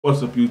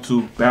What's up,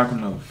 YouTube? Back with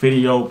another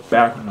video,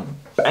 back with another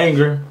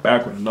banger,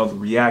 back with another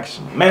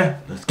reaction.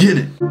 Man, let's get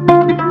it.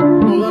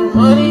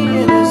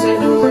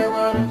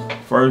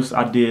 First,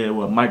 I did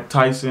with Mike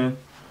Tyson,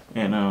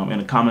 and in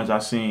the comments I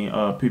seen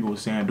people were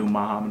saying do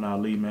Muhammad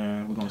Ali,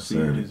 man. We're gonna see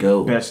his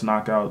best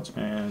knockouts,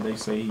 man. They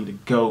say he the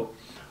GOAT.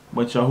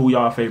 But y'all, who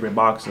y'all favorite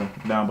boxer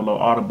down below?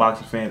 All the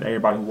boxing fans,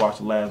 everybody who watched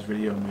the last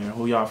video, man.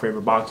 Who y'all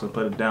favorite boxer?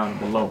 Put it down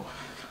below.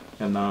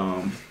 And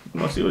we're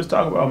gonna see what he's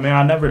talking about, man.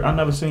 I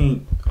never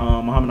seen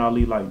Muhammad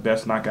Ali like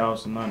best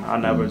knockouts and nothing. I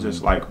never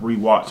just like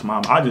rewatched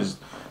Muhammad. I just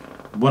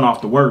went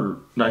off the word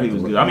that he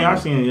was good. I mean, I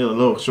seen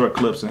little short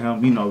clips of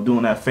him, you know,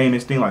 doing that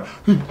famous thing like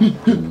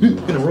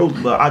in the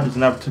road, but I just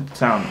never took the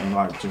time and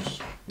like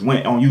just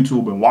went on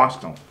YouTube and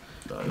watched them.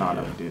 No, I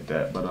never did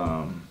that. But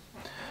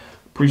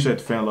appreciate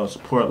the fan love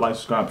support. Like,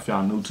 subscribe if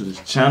y'all new to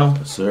this channel.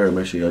 Yes, sir.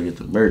 Make sure y'all get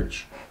the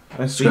merch.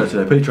 Let's see.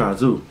 Subscribe to that Patreon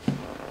too.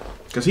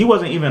 Cause he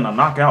wasn't even a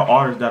knockout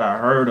artist that I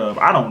heard of.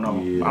 I don't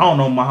know. Yeah. I don't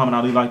know Muhammad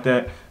Ali like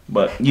that.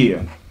 But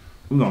yeah,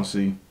 we're gonna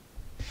see.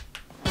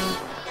 Cause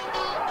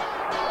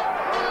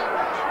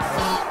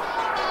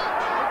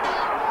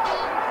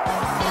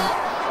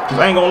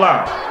I ain't gonna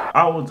lie.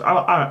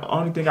 I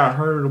only thing I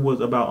heard was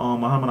about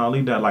Muhammad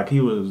Ali that like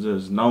he was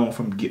just known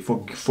for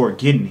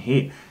getting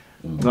hit.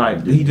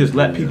 Like he just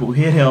let people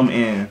hit him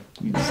and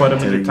for them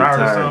to get tired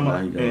or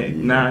something.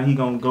 And now he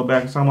gonna go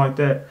back or something like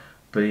that.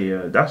 But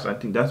yeah, I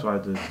think that's why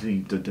the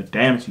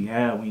damage he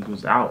had when he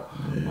was out,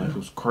 like it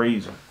was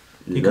crazy.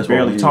 Yeah, he could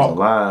barely talk. He was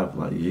alive,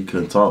 like he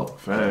couldn't talk.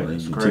 Fact, like,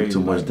 he took too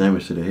much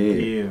damage to the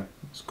head. Yeah,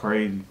 it's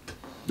crazy.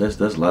 That's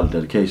a lot of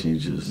dedication. You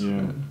just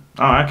oh,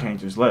 I can't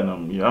just let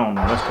them. Yeah, I don't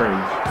know. That's crazy.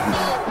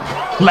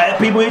 Let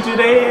people hit you in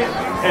the head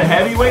at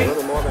heavyweight.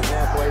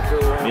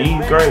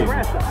 He's crazy.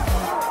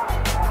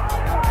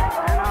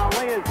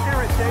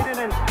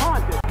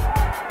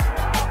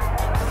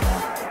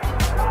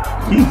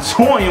 He's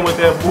toying with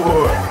that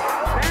boy.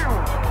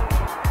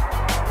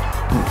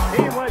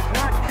 He was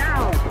not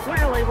down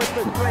clearly with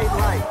the straight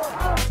right.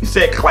 He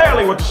said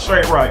clearly with the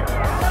straight right.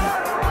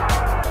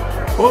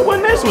 Well,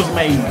 when this was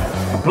made,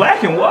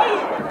 black and white.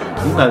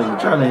 He's not even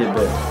trying to hit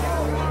back.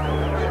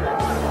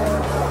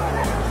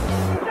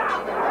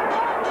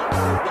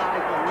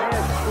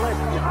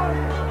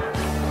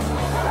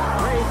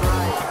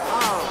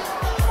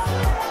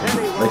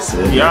 Like I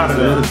said,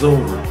 it's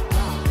over.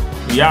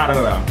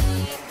 Yada.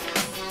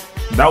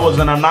 That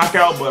wasn't a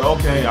knockout, but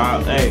okay,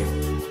 hey.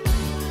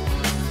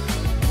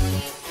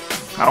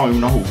 I don't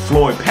even know who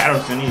Floyd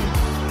Patterson is.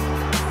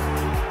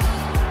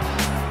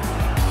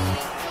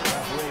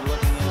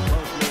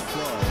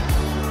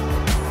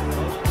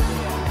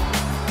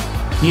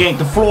 He ain't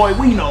the Floyd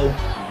we know.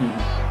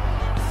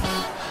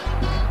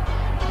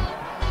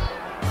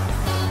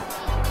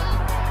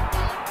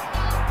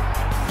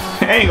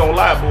 I ain't gonna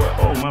lie, boy.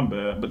 Oh, my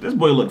bad. But this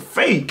boy look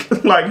fake.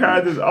 Like how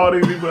this all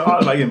these people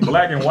are like in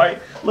black and white.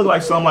 Look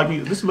like something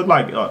like this look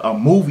like a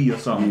movie or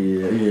something.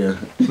 Yeah.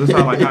 This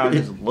sound like how it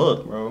just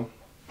look, bro.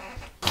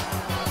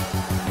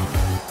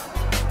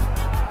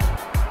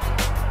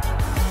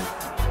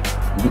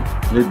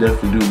 They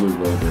definitely do look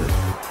like that.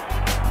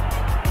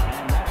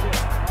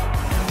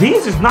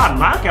 These is not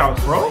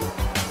knockouts, bro.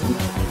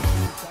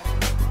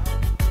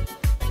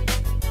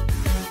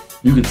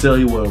 You can tell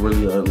he wasn't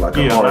really like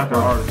a hard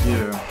artist.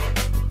 Yeah.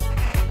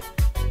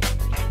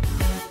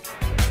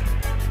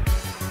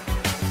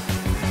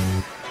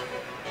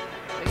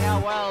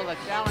 Well, the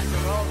challenger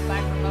rolls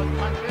back from those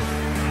punches.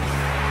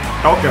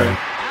 Okay.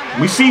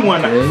 We see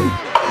one. Okay.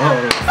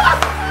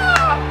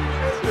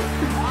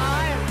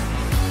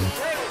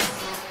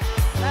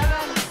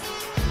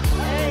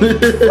 What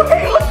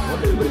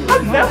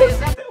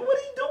are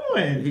you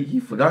doing? He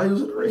forgot he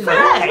was in the ring.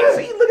 Facts.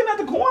 He looking at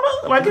the corner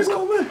like it's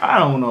I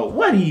don't know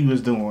what he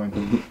was doing.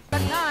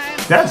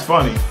 That's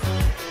funny.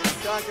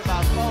 Talk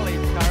about Foley's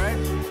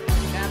courage.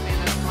 Champion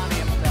has plenty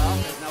himself.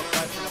 There's no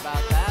question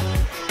about that.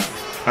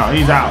 Oh,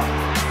 he's out.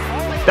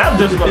 That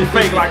just look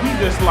fake. Like he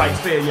just like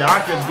said, yeah,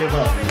 I couldn't give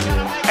up.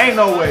 Ain't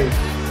no way.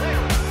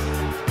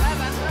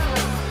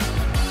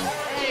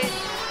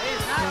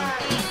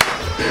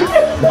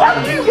 Why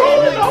are you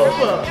rolling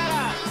over?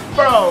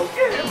 Bro,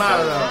 get him out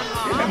of there.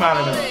 Get him out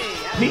of there.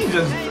 He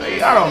just,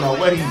 I don't know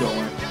what he's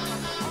doing.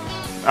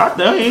 I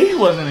think he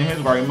wasn't in his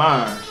right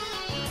mind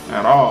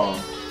at all.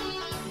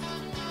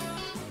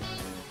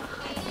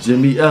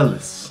 Jimmy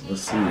Ellis.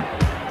 Let's see.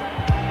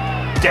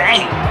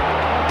 Dang.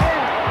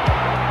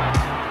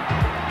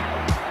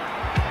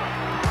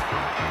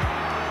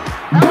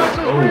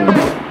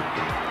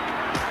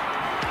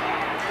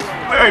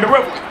 Hey, the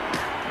ref.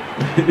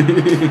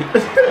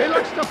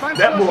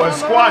 That boy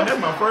squat.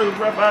 That's my first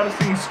ref I've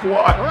seen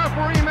squat. The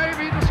referee may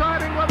be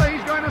deciding whether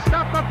he's going to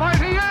stop the fight.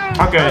 He is.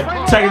 Okay,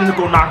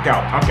 technical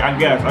knockout. Okay, I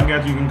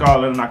guess you can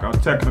call it a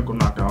knockout. Technical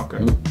knockout.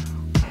 Okay,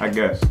 I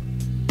guess.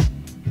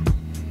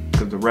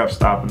 Cause the ref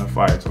stopping the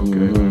fights.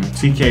 Okay,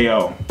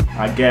 TKO.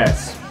 I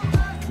guess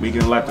we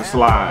can let the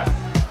slide.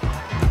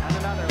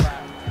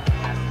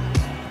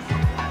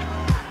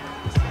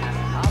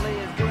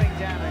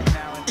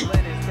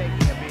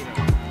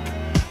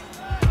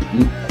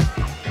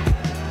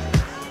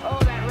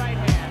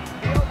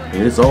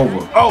 It's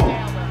over. Oh!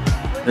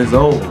 It's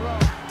over.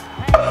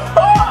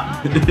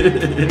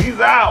 He's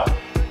out.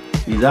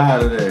 He's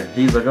out of there.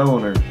 He's a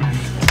goner.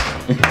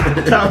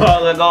 Talk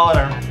about the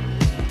goner.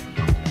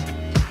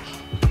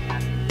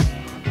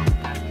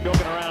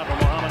 Joking around for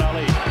Muhammad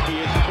Ali. He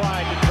is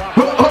trying to drop.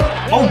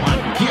 Oh my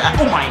God!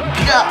 Oh my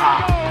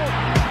God!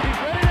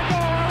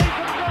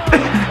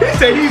 He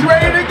said he's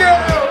ready to go.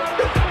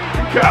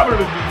 Cobbler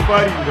would be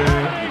funny,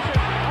 man.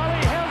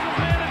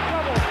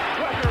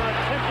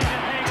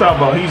 Talk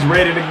about he's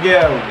ready to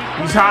go.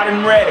 He's hot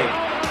and ready.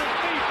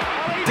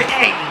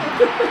 Dang!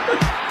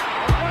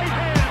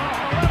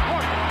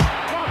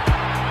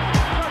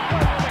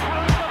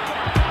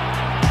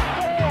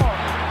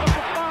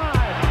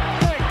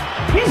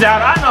 He's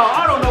out. I know.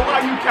 I don't know why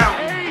you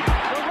counting.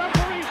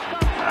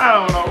 I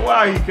don't know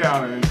why he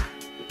counting.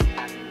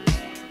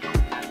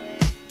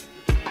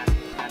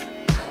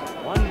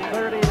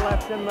 1:30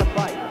 left in the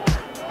fight.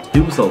 He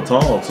was so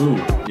tall too.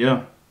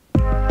 Yeah.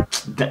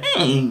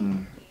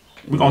 Dang.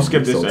 We're gonna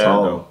skip this ad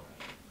though.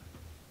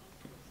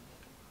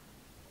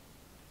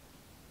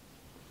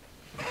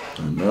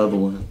 Another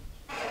one.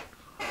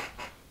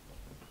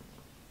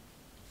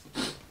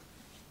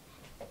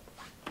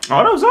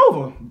 Oh, that was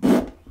over.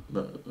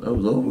 That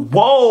was over.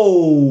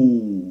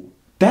 Whoa.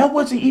 That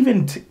wasn't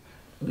even.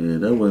 Yeah,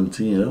 that wasn't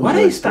 10. That was Why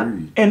like they stop?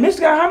 3. And this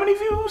got how many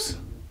views?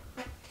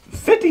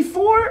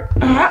 54?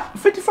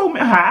 54?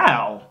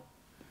 How?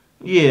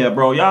 Yeah,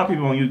 bro. Y'all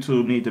people on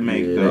YouTube need to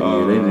make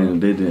the.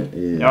 They didn't.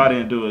 Yeah. Y'all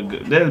didn't do it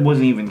good. That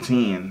wasn't even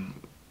 10.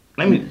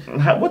 Let me.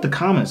 What the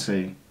comments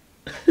say?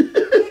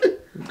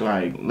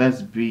 Like,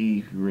 let's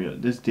be real.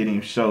 This didn't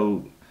even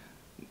show.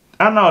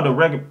 I know the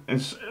record.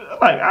 It's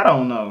like, I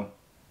don't know.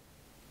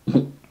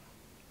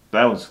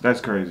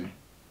 That's crazy.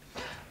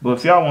 But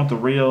if y'all want the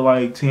real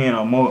like 10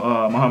 or more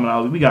Muhammad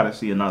Ali, we gotta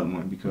see another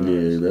one because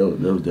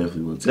that was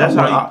definitely one.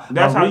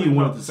 That's how you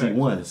wanted to see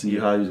one. See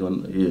how he's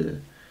gonna. Yeah.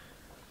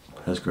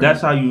 That's crazy.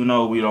 That's how you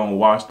know we don't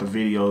watch the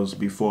videos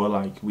before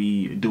like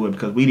we do it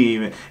because we didn't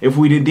even. If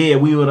we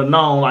did, we would have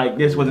known like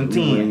this wasn't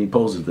 10. We ain't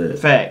posted that.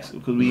 Facts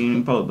because we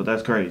didn't post, but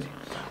that's crazy.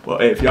 Well,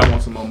 hey, if y'all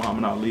want some more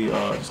Muhammad Ali,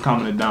 just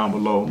comment it down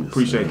below.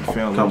 Appreciate the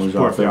family. Comment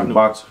your favorite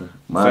boxer.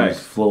 Mine is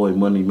Floyd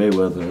Money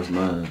Mayweather. That's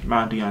mine.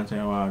 Mine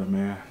Deontay Wilder,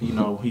 man. You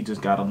know he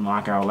just got a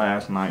knockout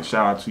last night.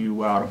 Shout out to you,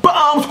 Wilder.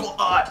 Bomb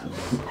Squad.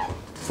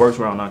 First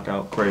round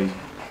knockout, crazy.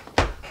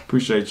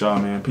 Appreciate y'all,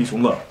 man. Peace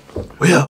and love. We up.